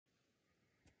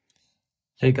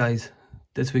Hey guys,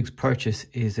 this week's purchase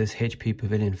is this HP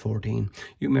Pavilion 14.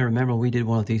 You may remember we did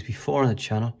one of these before on the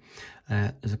channel.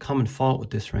 There's a common fault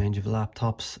with this range of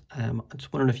laptops. I'm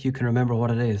just wondering if you can remember what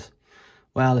it is.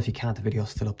 Well, if you can't, the video's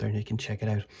still up there and you can check it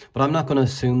out. But I'm not going to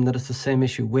assume that it's the same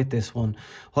issue with this one.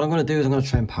 What I'm going to do is I'm going to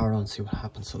try and power it on and see what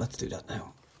happens. So let's do that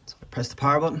now. So I press the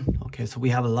power button. Okay, so we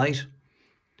have a light.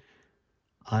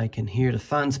 I can hear the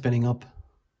fan spinning up.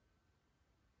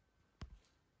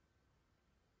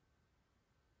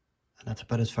 And that's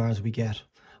about as far as we get.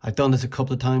 I've done this a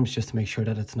couple of times just to make sure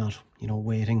that it's not,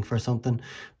 waiting for something.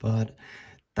 But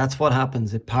that's what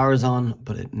happens. It powers on,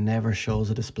 but it never shows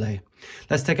a display.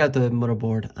 Let's take out the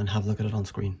motherboard and have a look at it on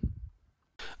screen.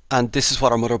 And this is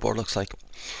what our motherboard looks like.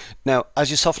 Now,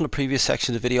 as you saw from the previous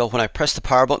section of the video, when I press the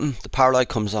power button, the power light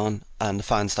comes on and the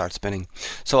fan starts spinning.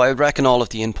 So I reckon all of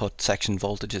the input section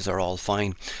voltages are all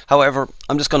fine. However,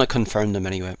 I'm just going to confirm them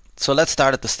anyway. So let's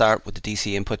start at the start with the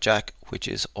DC input jack, which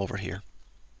is over here.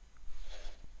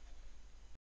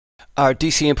 Our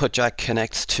DC input jack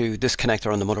connects to this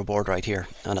connector on the motherboard right here,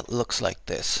 and it looks like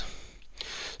this.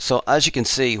 So as you can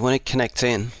see, when it connects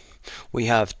in, we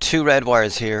have two red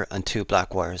wires here and two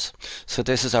black wires. So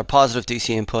this is our positive DC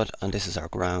input and this is our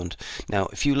ground. Now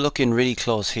if you look in really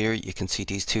close here, you can see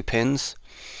these two pins,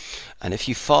 and if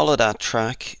you follow that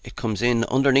track, it comes in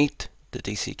underneath the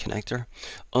DC connector,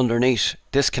 underneath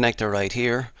this connector right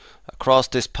here, across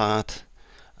this path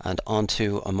and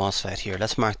onto a MOSFET here.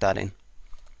 Let's mark that in.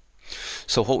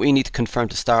 So what we need to confirm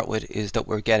to start with is that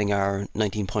we're getting our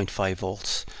 19.5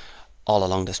 volts all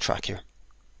along this track here.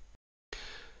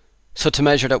 So to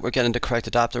measure that we're getting the correct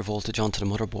adapter voltage onto the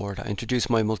motherboard, I introduce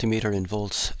my multimeter in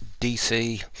volts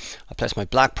DC. I place my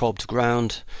black probe to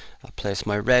ground. I place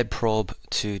my red probe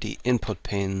to the input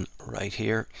pin right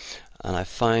here, and I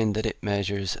find that it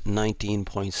measures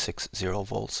 19.60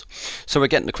 volts. So we're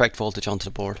getting the correct voltage onto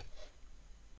the board.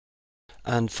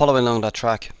 And following along that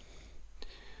track,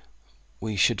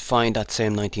 we should find that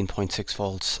same 19.6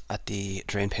 volts at the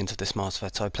drain pins of this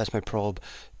MOSFET. So I place my probe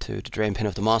to the drain pin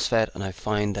of the MOSFET and I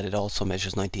find that it also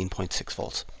measures 19.6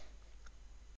 volts.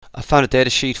 I found a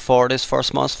datasheet for this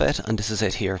first MOSFET, and this is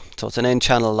it here. So it's an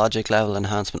N-channel logic level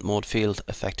enhancement mode field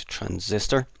effect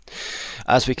transistor.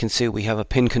 As we can see, we have a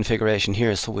pin configuration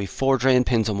here. So we have 4 drain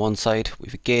pins on one side, we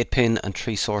have a gate pin and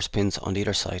 3 source pins on the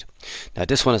other side. Now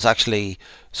this one is actually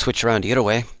switched around the other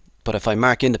way. But if I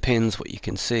mark in the pins, what you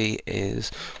can see is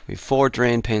we have 4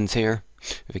 drain pins here,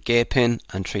 we have a gate pin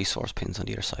and 3 source pins on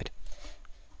the other side.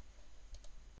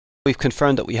 We've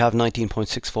confirmed that we have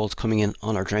 19.6 volts coming in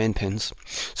on our drain pins.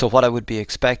 So what I would be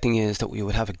expecting is that we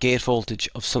would have a gate voltage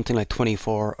of something like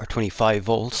 24 or 25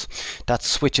 volts. That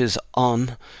switches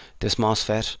on this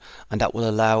MOSFET, and that will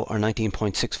allow our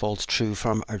 19.6 volts through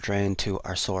from our drain to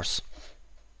our source.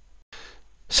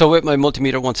 So with my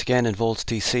multimeter once again in volts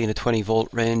DC in a 20 volt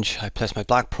range, I place my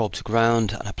black probe to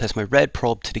ground and I place my red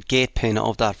probe to the gate pin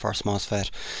of that first MOSFET,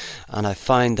 and I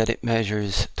find that it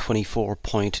measures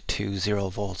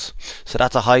 24.20 volts. So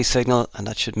that's a high signal, and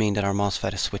that should mean that our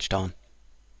MOSFET is switched on.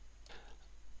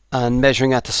 And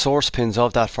measuring at the source pins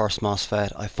of that first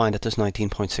MOSFET, I find that there's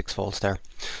 19.6 volts there.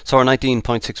 So our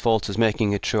 19.6 volts is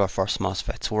making it through our first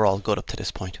MOSFET, so we're all good up to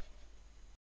this point.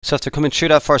 So after coming through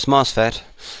that first MOSFET,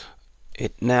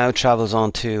 it now travels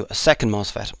on to a second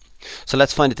MOSFET. So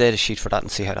let's find a datasheet for that and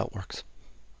see how that works.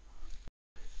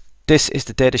 This is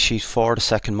the datasheet for the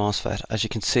second MOSFET. As you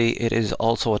can see, it is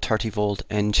also a 30 volt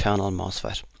N-channel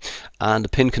MOSFET. And the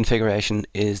pin configuration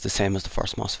is the same as the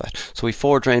first MOSFET. So we have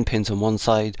 4 drain pins on one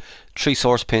side, 3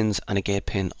 source pins and a gate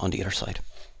pin on the other side.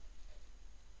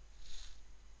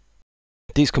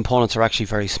 These components are actually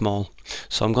very small.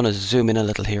 So I'm going to zoom in a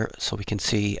little here so we can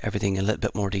see everything in a little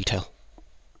bit more detail.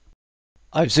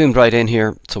 I've zoomed right in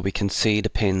here so we can see the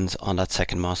pins on that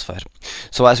second MOSFET.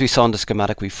 So as we saw in the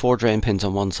schematic, we have 4 drain pins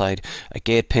on one side, a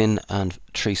gate pin and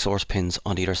 3 source pins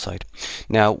on the other side.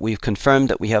 Now we've confirmed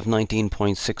that we have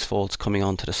 19.6 volts coming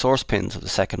onto the source pins of the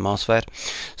second MOSFET.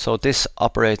 So this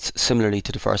operates similarly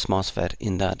to the first MOSFET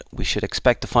in that we should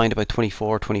expect to find about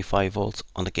 24-25 volts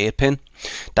on the gate pin.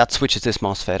 That switches this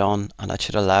MOSFET on, and that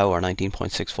should allow our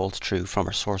 19.6 volts through from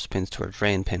our source pins to our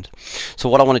drain pin. So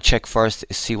what I want to check first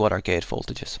is see what our gate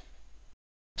voltage is.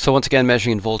 So once again,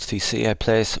 measuring in volts DC, I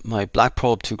place my black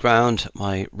probe to ground,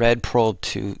 my red probe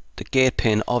to the gate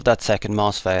pin of that second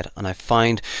MOSFET, and I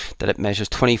find that it measures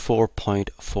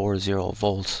 24.40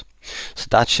 volts. So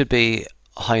that should be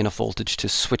high enough voltage to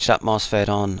switch that MOSFET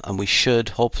on, and we should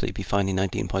hopefully be finding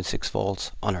 19.6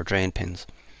 volts on our drain pins.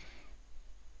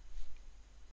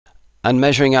 And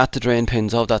measuring at the drain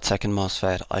pins of that second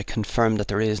MOSFET, I confirm that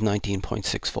there is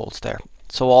 19.6 volts there.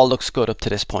 So all looks good up to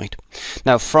this point.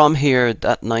 Now from here,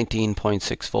 that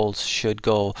 19.6 volts should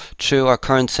go through our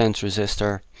current sense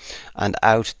resistor and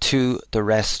out to the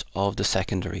rest of the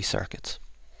secondary circuits.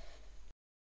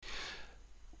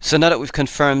 So now that we've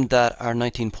confirmed that our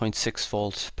 19.6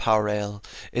 volt power rail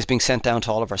is being sent down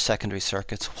to all of our secondary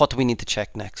circuits, what do we need to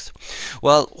check next?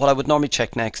 Well, what I would normally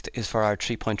check next is for our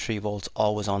 3.3 volts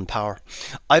always on power.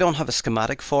 I don't have a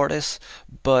schematic for this,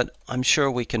 but I'm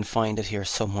sure we can find it here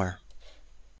somewhere.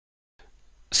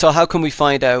 So how can we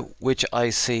find out which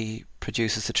IC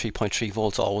produces the 3.3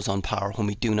 volts always on power when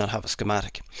we do not have a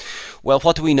schematic? Well,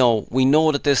 what do we know? We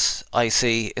know that this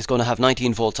IC is going to have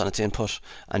 19 volts on its input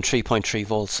and 3.3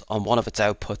 volts on one of its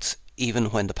outputs, even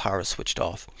when the power is switched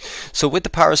off. So with the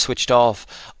power switched off,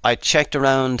 I checked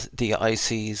around the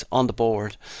ICs on the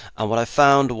board, and what I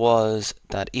found was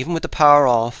that even with the power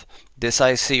off, this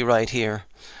IC right here,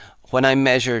 when I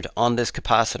measured on this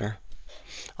capacitor,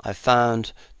 I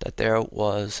found that there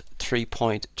was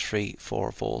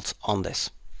 3.34 volts on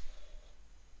this.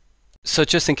 So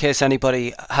just in case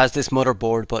anybody has this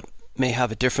motherboard but may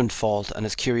have a different fault and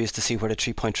is curious to see where the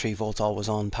 3.3 volts always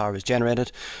on power is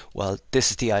generated, well,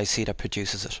 this is the IC that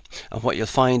produces it. And what you'll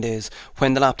find is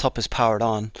when the laptop is powered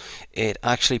on, it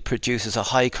actually produces a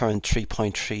high current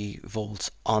 3.3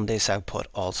 volts on this output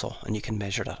also, and you can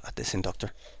measure that at this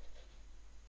inductor.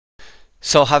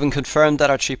 So having confirmed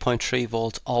that our 3.3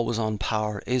 volts always on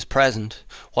power is present,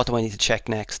 what do I need to check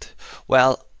next?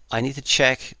 Well, I need to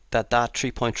check that that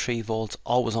 3.3 volts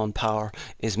always on power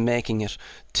is making it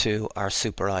to our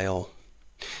Super I/O.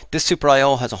 This Super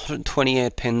I/O has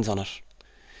 128 pins on it,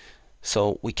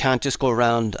 so we can't just go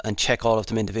around and check all of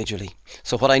them individually.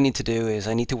 So what I need to do is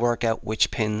I need to work out which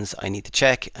pins I need to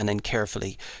check and then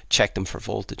carefully check them for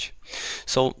voltage.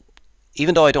 So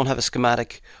even though I don't have a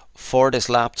schematic for this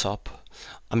laptop,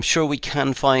 I'm sure we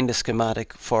can find a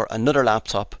schematic for another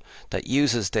laptop that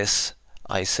uses this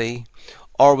IC,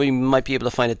 or we might be able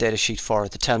to find a data sheet for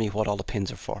it to tell me what all the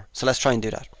pins are for. So let's try and do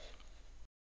that.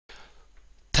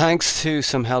 Thanks to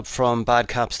some help from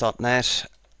badcaps.net,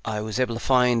 I was able to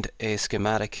find a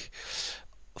schematic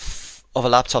of a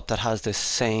laptop that has this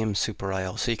same Super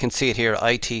I/O. So you can see it here,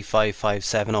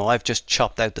 IT5570. I've just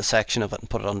chopped out the section of it and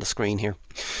put it on the screen here.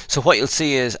 So what you'll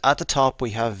see is at the top we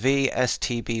have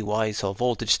VSTBY, so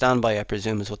voltage standby I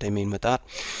presume is what they mean with that.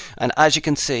 And as you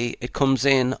can see, it comes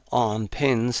in on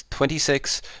pins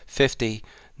 26, 50,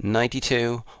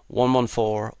 92,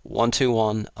 114,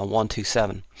 121 and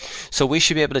 127. So we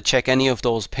should be able to check any of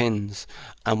those pins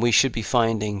and we should be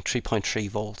finding 3.3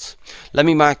 volts. Let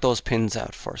me mark those pins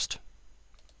out first.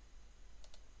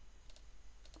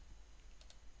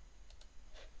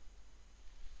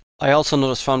 I also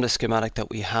noticed from this schematic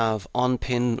that we have on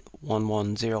pin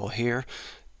 110 here,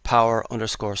 power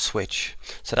underscore switch.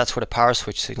 So that's where the power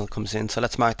switch signal comes in. So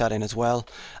let's mark that in as well.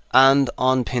 And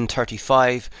on pin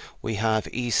 35, we have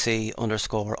EC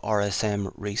underscore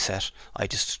RSM reset. I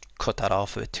just cut that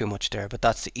off a bit too much there, but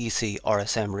that's the EC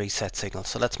RSM reset signal.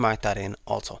 So let's mark that in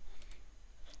also.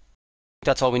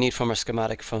 That's all we need from our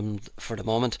schematic for the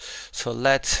moment. So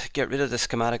let's get rid of the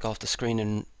schematic off the screen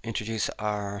and introduce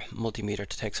our multimeter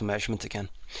to take some measurements again.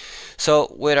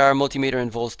 So with our multimeter in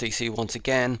volts DC, once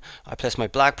again, I place my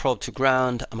black probe to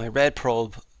ground and my red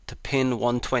probe to pin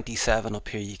 127 up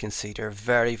here. You can see they're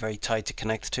very, very tight to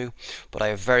connect to, but I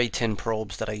have very thin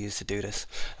probes that I use to do this.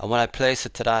 And when I place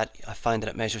it to that, I find that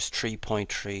it measures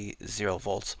 3.30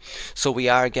 volts. So we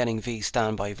are getting V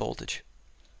standby voltage.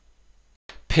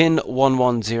 Pin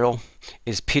 110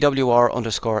 is PWR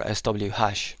underscore SW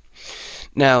hash.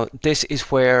 Now this is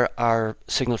where our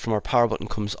signal from our power button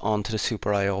comes on to the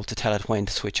Super I/O to tell it when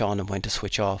to switch on and when to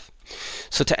switch off.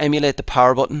 So to emulate the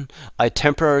power button, I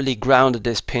temporarily grounded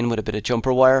this pin with a bit of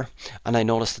jumper wire and I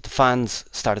noticed that the fans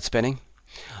started spinning.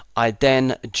 I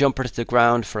then jumpered to the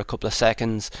ground for a couple of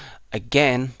seconds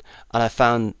again and I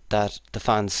found that the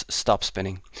fans stopped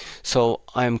spinning. So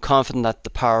I'm confident that the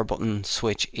power button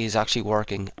switch is actually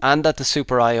working and that the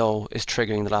Super I/O is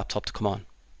triggering the laptop to come on.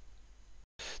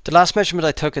 The last measurement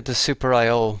I took at the Super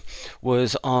I/O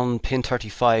was on pin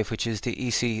 35, which is the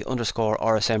EC underscore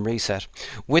RSM reset.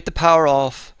 With the power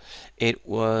off, it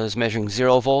was measuring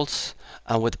 0 volts,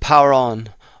 and with the power on,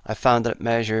 I found that it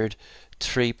measured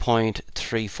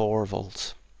 3.34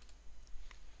 volts.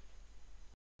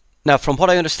 Now, from what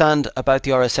I understand about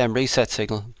the RSM reset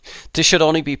signal, this should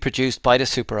only be produced by the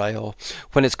Super I/O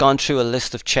when it's gone through a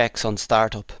list of checks on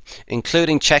startup,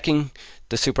 including checking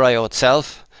the Super I/O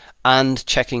itself and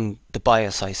checking the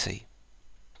BIOS IC.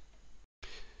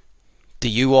 Do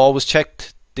you always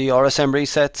check the RSM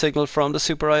reset signal from the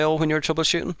Super I/O when you're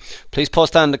troubleshooting? Please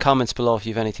post down in the comments below if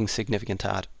you have anything significant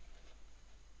to add.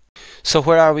 So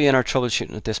where are we in our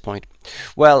troubleshooting at this point?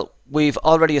 Well, we've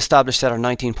already established that our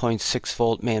 19.6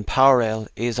 volt main power rail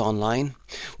is online.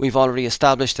 We've already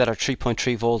established that our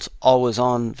 3.3 volts always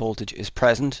on voltage is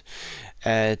present.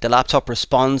 The laptop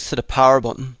responds to the power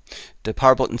button. The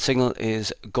power button signal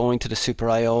is going to the Super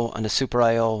I/O, and the Super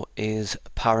I/O is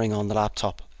powering on the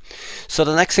laptop. So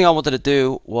the next thing I wanted to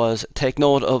do was take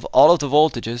note of all of the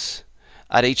voltages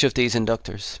at each of these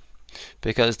inductors,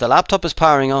 because the laptop is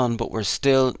powering on but we're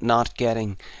still not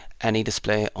getting any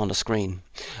display on the screen.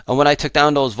 And when I took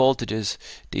down those voltages,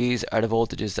 these are the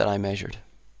voltages that I measured.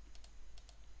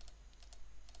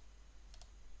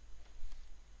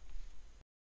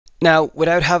 Now,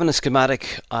 without having a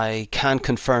schematic, I can't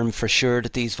confirm for sure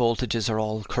that these voltages are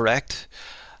all correct.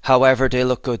 However, they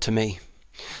look good to me.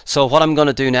 So what I'm going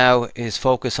to do now is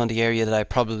focus on the area that I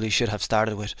probably should have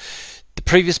started with. The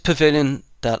previous Pavilion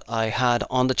that I had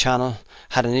on the channel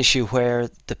had an issue where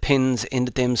the pins in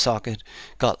the DIMM socket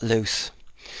got loose.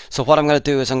 So what I'm going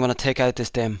to do is I'm going to take out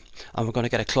this DIMM and we're going to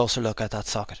get a closer look at that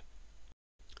socket.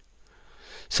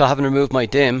 So having removed my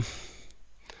DIMM,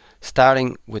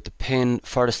 starting with the pin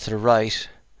furthest to the right,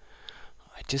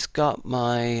 I just got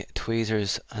my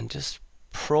tweezers and just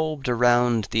probed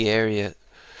around the area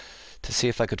to see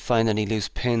if I could find any loose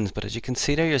pins, but as you can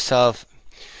see there yourself,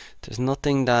 there's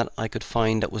nothing that I could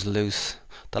find that was loose.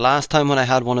 The last time when I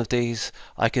had one of these,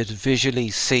 I could visually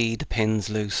see the pins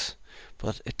loose,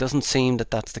 but it doesn't seem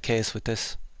that that's the case with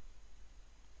this.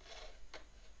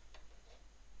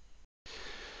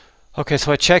 Okay,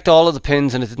 so I checked all of the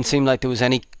pins and it didn't seem like there was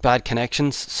any bad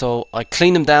connections, so I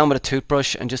cleaned them down with a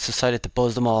toothbrush and just decided to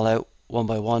buzz them all out one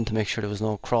by one to make sure there was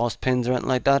no crossed pins or anything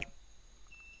like that.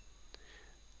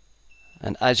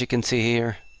 And as you can see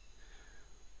here,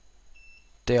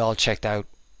 they all checked out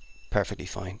perfectly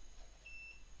fine.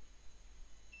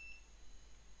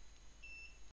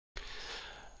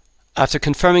 After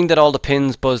confirming that all the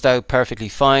pins buzzed out perfectly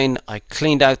fine, I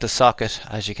cleaned out the socket,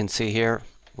 as you can see here,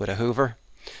 with a hoover,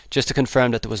 just to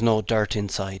confirm that there was no dirt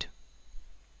inside.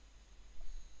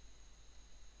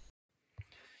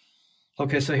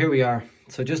 Okay, so here we are.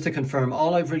 So just to confirm,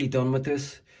 all I've really done with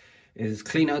this is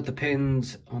clean out the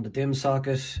pins on the DIMM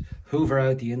socket, hoover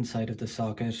out the inside of the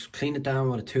socket, clean it down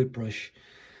with a toothbrush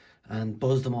and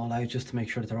buzz them all out just to make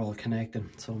sure that they're all connected.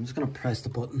 So I'm just going to press the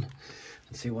button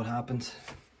and see what happens.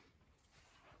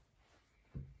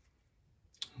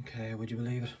 Okay, would you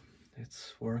believe it?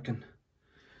 It's working.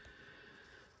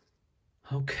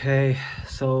 Okay,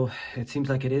 so it seems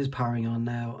like it is powering on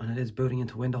now and it is booting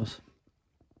into Windows.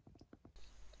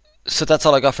 So that's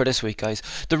all I got for this week, guys.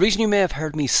 The reason you may have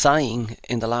heard me sighing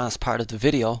in the last part of the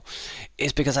video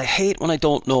is because I hate when I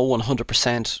don't know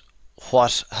 100%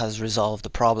 what has resolved the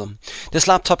problem. This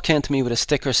laptop came to me with a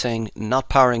sticker saying not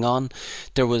powering on.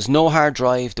 There was no hard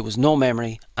drive, there was no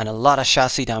memory, and a lot of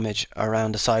chassis damage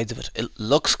around the sides of it. It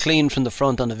looks clean from the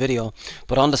front on the video,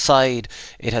 but on the side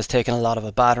it has taken a lot of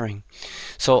a battering.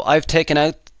 So I've taken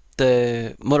out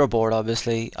the motherboard,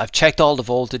 obviously. I've checked all the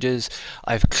voltages,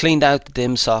 I've cleaned out the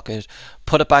DIMM socket,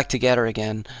 put it back together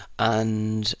again,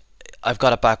 and I've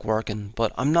got it back working,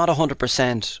 but I'm not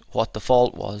 100% what the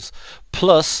fault was.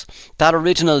 Plus, that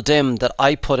original DIMM that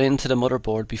I put into the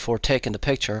motherboard before taking the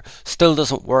picture still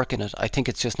doesn't work in it. I think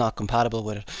it's just not compatible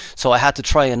with it. So I had to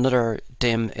try another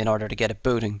DIMM in order to get it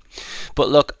booting. But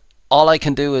look, all I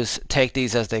can do is take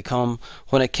these as they come.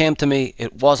 When it came to me,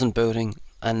 it wasn't booting,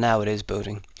 and now it is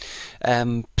booting.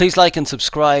 Please like and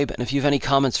subscribe, and if you have any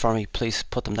comments for me, please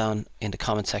put them down in the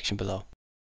comment section below.